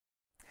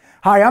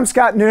Hi, I'm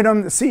Scott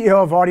Newnham, the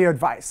CEO of Audio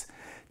Advice.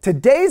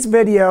 Today's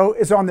video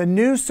is on the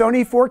new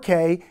Sony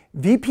 4K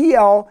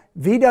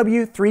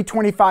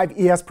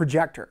VPL-VW325ES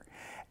projector.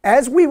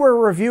 As we were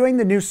reviewing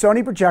the new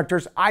Sony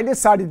projectors, I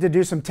decided to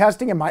do some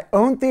testing in my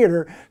own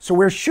theater, so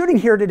we're shooting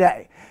here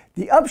today.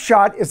 The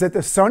upshot is that the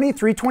Sony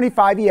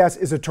 325ES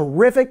is a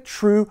terrific,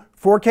 true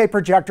 4K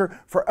projector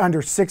for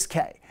under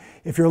 6K.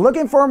 If you're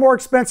looking for a more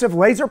expensive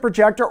laser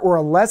projector or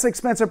a less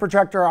expensive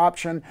projector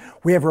option,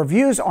 we have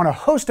reviews on a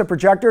host of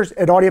projectors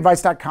at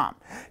audioadvice.com.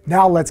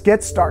 Now let's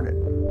get started.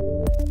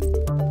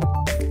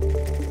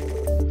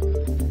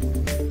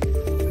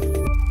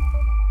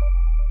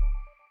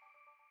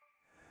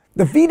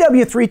 The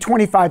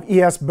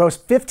VW325ES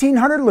boasts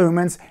 1500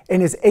 lumens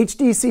and is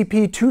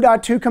HDCP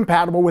 2.2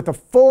 compatible with a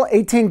full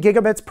 18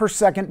 gigabits per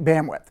second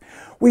bandwidth.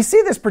 We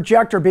see this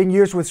projector being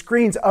used with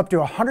screens up to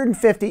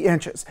 150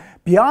 inches.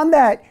 Beyond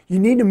that, you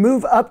need to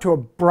move up to a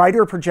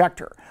brighter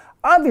projector.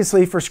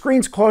 Obviously, for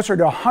screens closer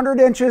to 100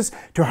 inches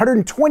to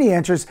 120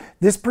 inches,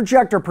 this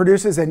projector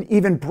produces an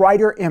even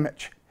brighter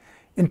image.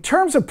 In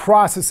terms of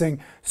processing,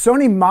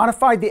 Sony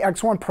modified the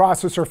X1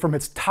 processor from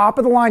its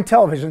top-of-the-line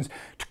televisions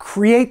to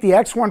create the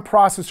X1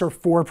 processor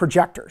for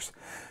projectors.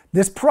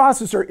 This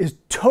processor is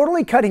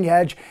totally cutting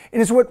edge and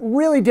is what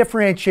really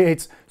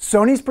differentiates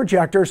Sony's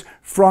projectors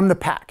from the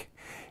pack.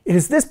 It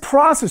is this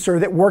processor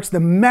that works the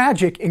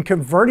magic in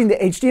converting the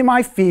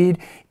HDMI feed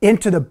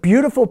into the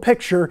beautiful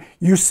picture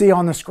you see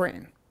on the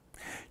screen.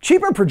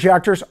 Cheaper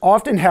projectors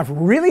often have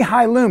really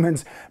high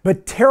lumens,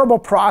 but terrible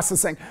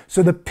processing,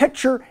 so the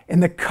picture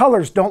and the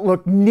colors don't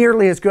look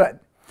nearly as good.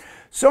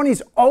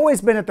 Sony's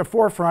always been at the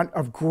forefront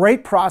of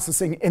great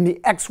processing, and the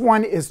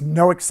X1 is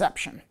no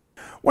exception.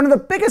 One of the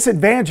biggest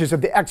advantages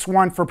of the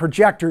X1 for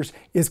projectors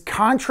is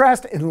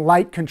contrast and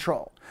light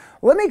control.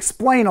 Let me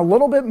explain a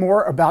little bit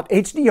more about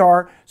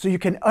HDR so you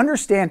can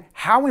understand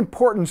how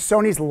important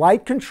Sony's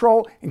light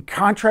control and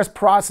contrast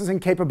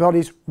processing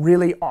capabilities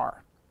really are.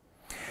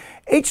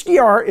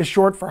 HDR is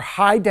short for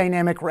high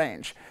dynamic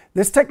range.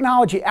 This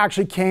technology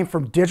actually came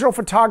from digital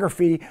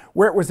photography,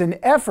 where it was an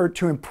effort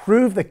to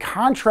improve the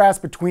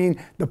contrast between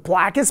the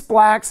blackest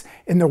blacks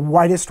and the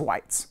whitest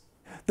whites.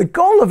 The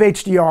goal of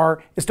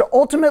HDR is to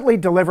ultimately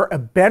deliver a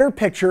better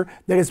picture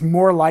that is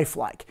more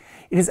lifelike.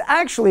 It is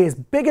actually as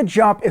big a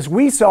jump as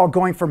we saw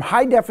going from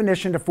high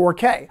definition to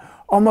 4K.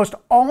 Almost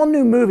all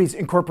new movies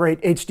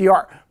incorporate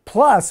HDR.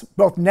 Plus,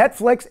 both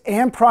Netflix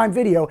and Prime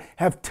Video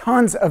have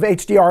tons of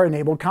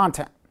HDR-enabled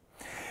content.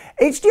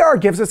 HDR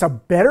gives us a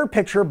better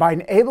picture by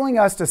enabling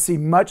us to see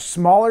much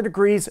smaller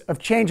degrees of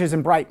changes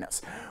in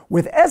brightness.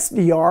 With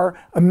SDR,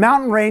 a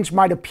mountain range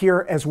might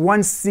appear as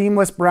one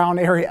seamless brown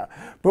area.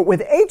 But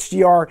with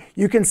HDR,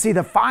 you can see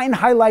the fine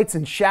highlights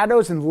and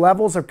shadows and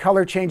levels of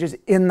color changes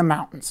in the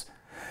mountains.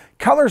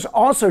 Colors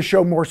also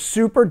show more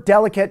super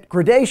delicate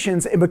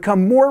gradations and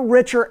become more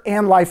richer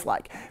and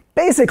lifelike.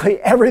 Basically,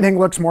 everything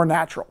looks more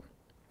natural.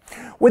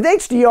 With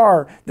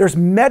HDR, there's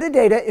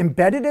metadata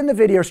embedded in the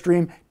video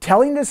stream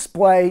telling the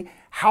display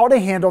how to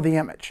handle the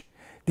image.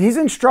 These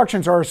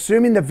instructions are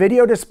assuming the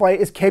video display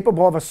is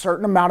capable of a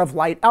certain amount of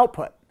light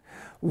output.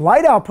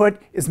 Light output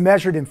is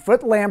measured in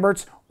foot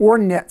lamberts or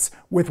nits,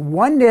 with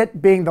one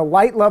nit being the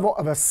light level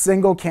of a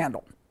single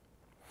candle.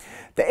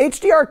 The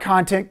HDR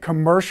content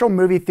commercial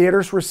movie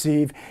theaters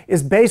receive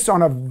is based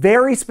on a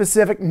very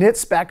specific nit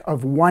spec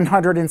of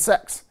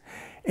 106.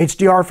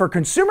 HDR for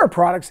consumer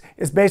products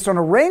is based on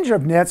a range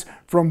of nits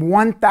from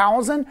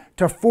 1,000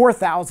 to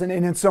 4,000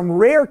 and in some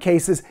rare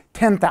cases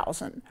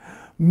 10,000.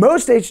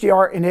 Most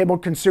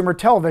HDR-enabled consumer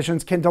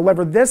televisions can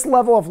deliver this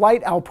level of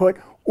light output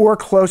or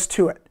close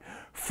to it.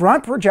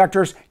 Front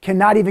projectors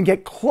cannot even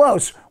get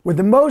close, with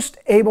the most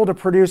able to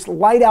produce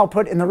light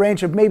output in the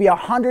range of maybe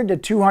 100 to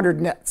 200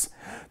 nits.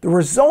 The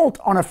result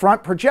on a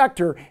front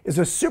projector is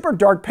a super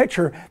dark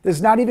picture that's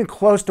not even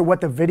close to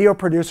what the video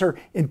producer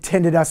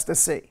intended us to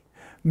see.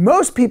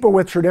 Most people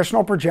with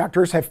traditional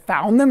projectors have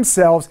found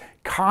themselves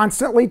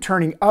constantly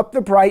turning up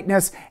the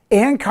brightness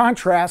and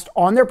contrast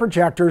on their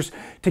projectors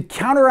to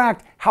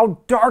counteract how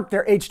dark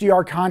their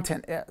HDR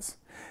content is.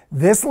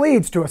 This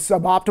leads to a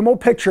suboptimal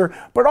picture,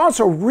 but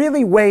also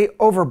really way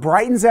over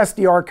brightens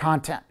SDR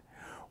content.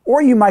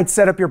 Or you might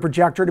set up your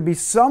projector to be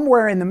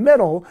somewhere in the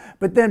middle,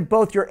 but then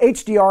both your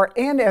HDR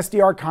and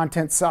SDR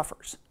content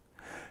suffers.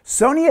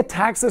 Sony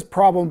attacks this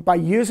problem by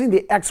using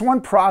the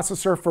X1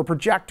 processor for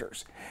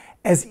projectors.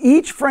 As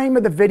each frame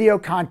of the video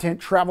content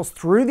travels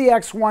through the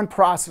X1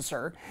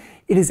 processor,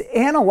 it is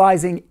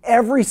analyzing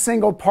every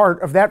single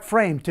part of that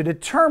frame to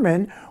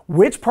determine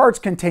which parts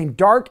contain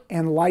dark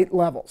and light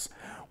levels.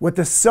 What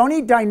the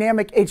Sony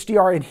Dynamic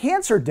HDR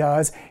Enhancer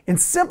does, in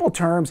simple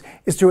terms,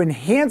 is to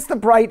enhance the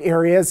bright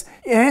areas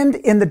and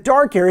in the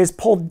dark areas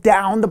pull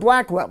down the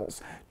black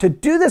levels. To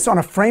do this on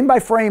a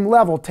frame-by-frame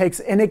level takes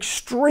an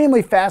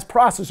extremely fast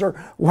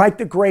processor like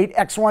the great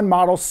X1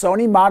 model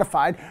Sony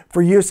modified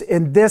for use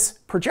in this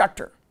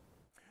projector.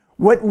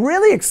 What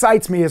really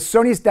excites me is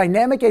Sony's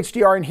Dynamic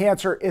HDR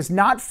Enhancer is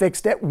not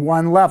fixed at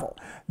one level.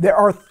 There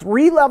are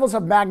 3 levels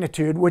of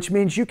magnitude, which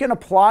means you can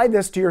apply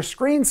this to your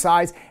screen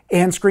size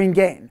and screen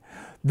gain.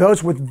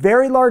 Those with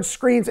very large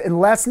screens and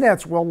less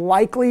nits will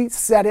likely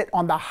set it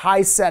on the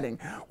high setting,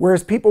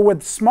 whereas people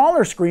with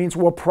smaller screens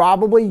will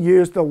probably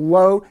use the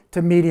low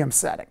to medium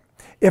setting.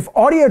 If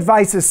Audio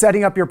Advice is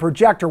setting up your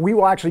projector, we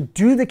will actually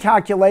do the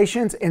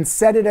calculations and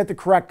set it at the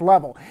correct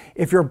level.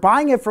 If you're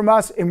buying it from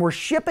us and we're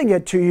shipping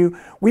it to you,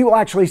 we will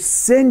actually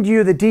send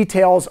you the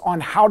details on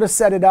how to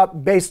set it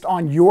up based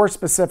on your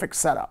specific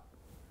setup.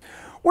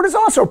 What is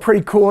also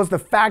pretty cool is the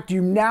fact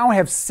you now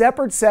have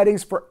separate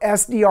settings for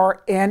SDR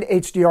and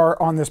HDR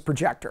on this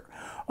projector.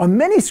 On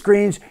many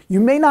screens, you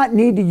may not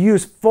need to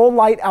use full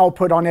light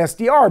output on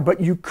SDR,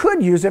 but you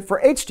could use it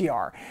for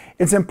HDR.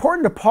 It's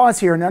important to pause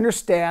here and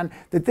understand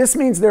that this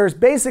means there is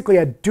basically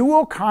a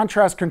dual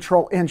contrast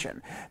control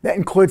engine that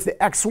includes the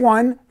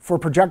X1 for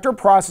projector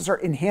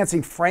processor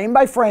enhancing frame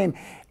by frame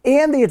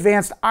and the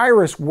advanced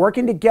iris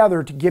working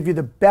together to give you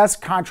the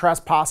best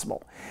contrast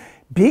possible.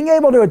 Being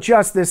able to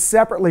adjust this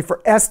separately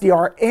for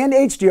SDR and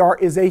HDR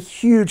is a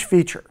huge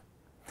feature.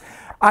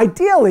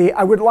 Ideally,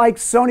 I would like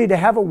Sony to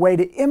have a way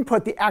to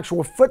input the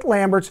actual foot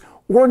lamberts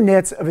or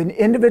nits of an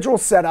individual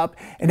setup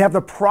and have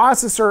the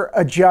processor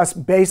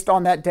adjust based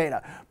on that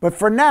data. But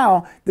for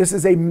now, this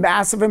is a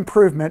massive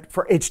improvement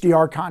for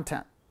HDR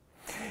content.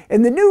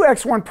 And the new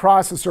X1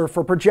 processor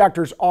for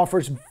projectors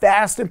offers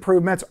vast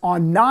improvements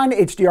on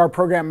non-HDR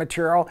program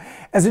material,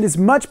 as it is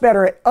much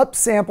better at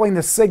upsampling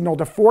the signal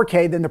to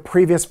 4K than the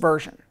previous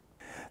version.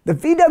 The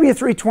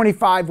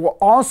VW325 will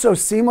also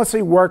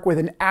seamlessly work with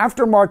an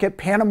aftermarket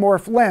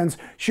Panamorph lens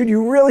should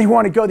you really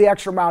want to go the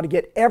extra mile to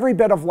get every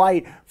bit of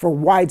light for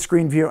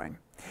widescreen viewing.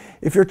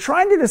 If you're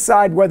trying to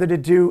decide whether to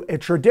do a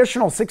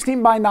traditional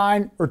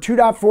 16:9 or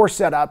 2.4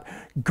 setup,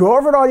 go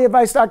over to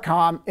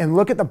audioadvice.com and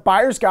look at the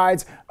buyer's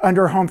guides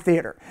under home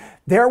theater.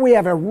 There we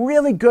have a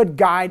really good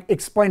guide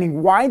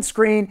explaining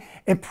widescreen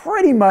and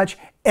pretty much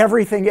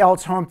everything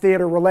else home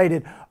theater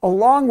related,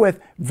 along with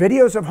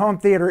videos of home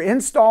theater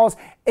installs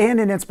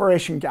and an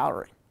inspiration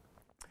gallery.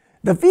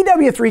 The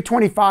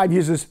VW325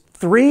 uses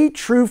 3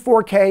 true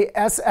 4K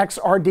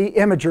SXRD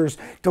imagers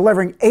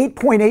delivering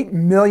 8.8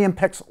 million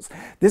pixels.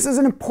 This is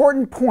an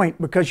important point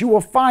because you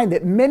will find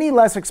that many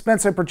less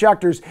expensive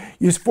projectors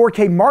use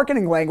 4K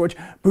marketing language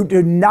but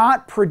do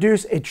not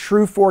produce a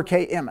true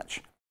 4K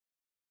image.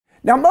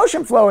 Now,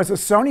 motion flow is a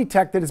Sony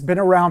tech that has been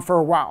around for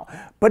a while,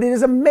 but it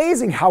is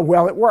amazing how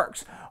well it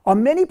works.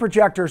 On many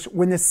projectors,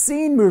 when the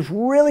scene moves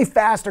really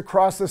fast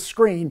across the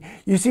screen,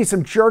 you see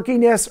some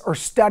jerkiness or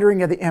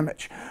stuttering of the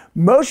image.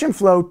 Motion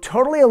flow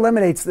totally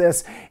eliminates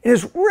this. It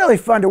is really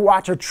fun to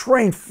watch a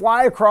train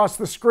fly across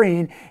the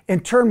screen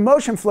and turn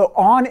motion flow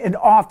on and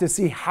off to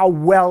see how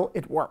well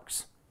it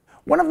works.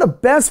 One of the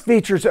best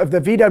features of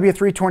the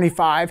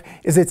VW325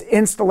 is its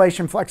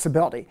installation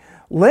flexibility.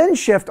 Lens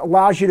shift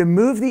allows you to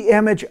move the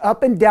image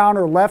up and down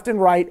or left and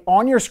right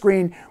on your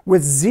screen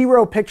with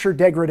zero picture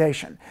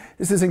degradation.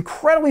 This is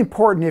incredibly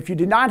important if you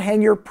do not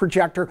hang your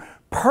projector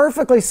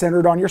perfectly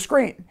centered on your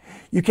screen.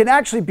 You can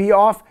actually be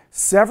off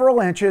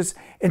several inches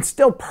and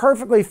still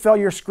perfectly fill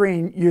your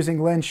screen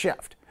using lens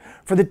shift.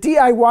 For the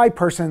DIY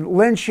person,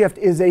 lens shift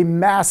is a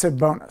massive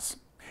bonus.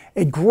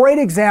 A great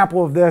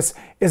example of this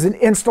is an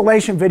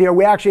installation video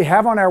we actually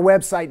have on our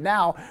website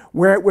now,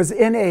 where it was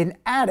in an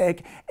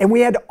attic and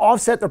we had to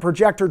offset the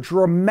projector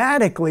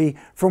dramatically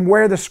from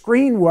where the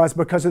screen was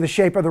because of the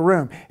shape of the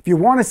room. If you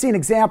want to see an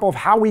example of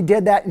how we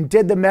did that and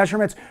did the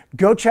measurements,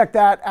 go check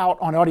that out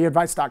on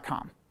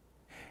audioadvice.com.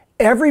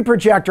 Every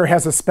projector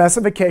has a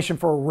specification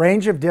for a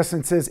range of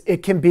distances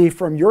it can be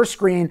from your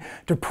screen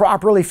to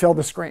properly fill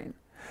the screen.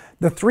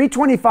 The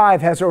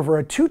 325 has over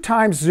a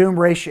 2x zoom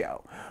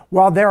ratio.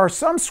 While there are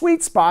some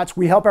sweet spots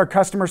we help our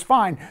customers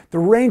find, the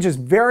range is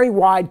very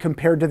wide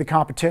compared to the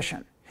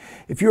competition.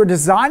 If you are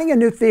designing a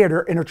new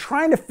theater and are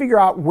trying to figure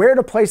out where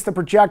to place the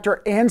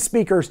projector and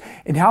speakers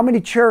and how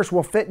many chairs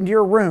will fit into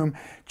your room,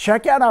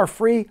 check out our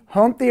free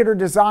home theater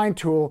design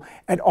tool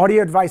at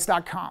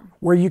audioadvice.com,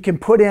 where you can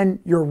put in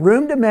your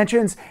room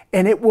dimensions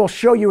and it will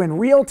show you in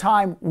real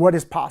time what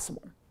is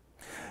possible.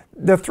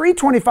 The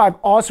 325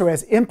 also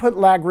has input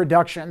lag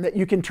reduction that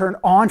you can turn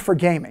on for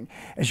gaming.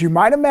 As you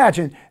might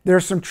imagine,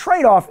 there's some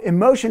trade-off in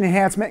motion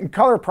enhancement and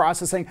color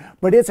processing,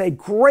 but it's a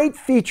great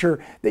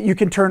feature that you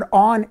can turn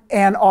on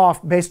and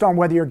off based on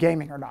whether you're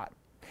gaming or not.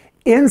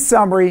 In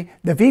summary,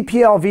 the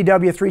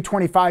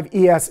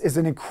VPL-VW325ES is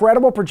an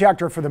incredible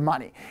projector for the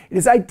money. It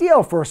is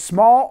ideal for a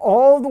small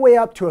all the way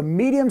up to a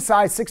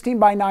medium-sized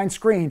 16:9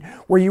 screen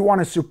where you want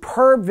a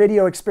superb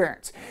video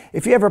experience.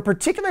 If you have a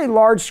particularly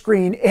large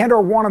screen and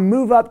or want to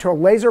move up to a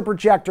laser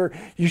projector,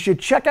 you should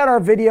check out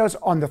our videos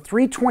on the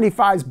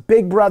 325's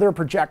Big Brother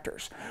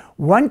projectors.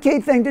 One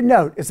key thing to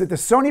note is that the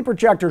Sony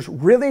projectors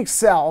really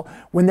excel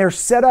when they're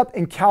set up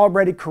and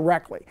calibrated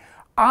correctly.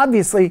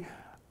 Obviously,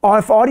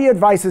 if Audio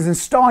Advice is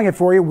installing it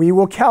for you, we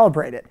will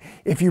calibrate it.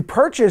 If you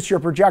purchase your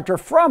projector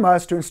from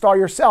us to install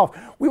yourself,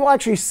 we will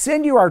actually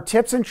send you our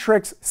tips and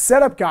tricks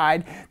setup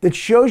guide that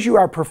shows you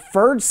our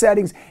preferred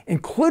settings,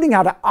 including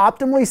how to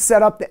optimally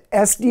set up the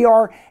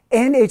SDR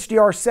and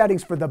HDR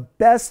settings for the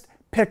best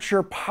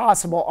picture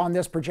possible on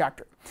this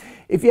projector.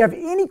 If you have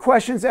any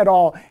questions at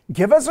all,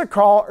 give us a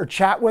call or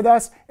chat with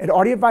us at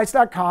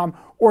audioadvice.com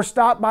or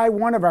stop by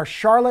one of our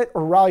Charlotte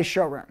or Raleigh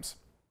showrooms.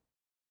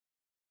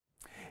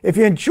 If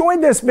you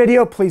enjoyed this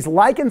video, please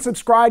like and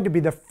subscribe to be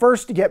the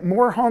first to get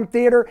more home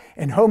theater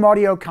and home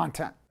audio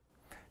content.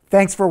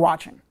 Thanks for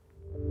watching.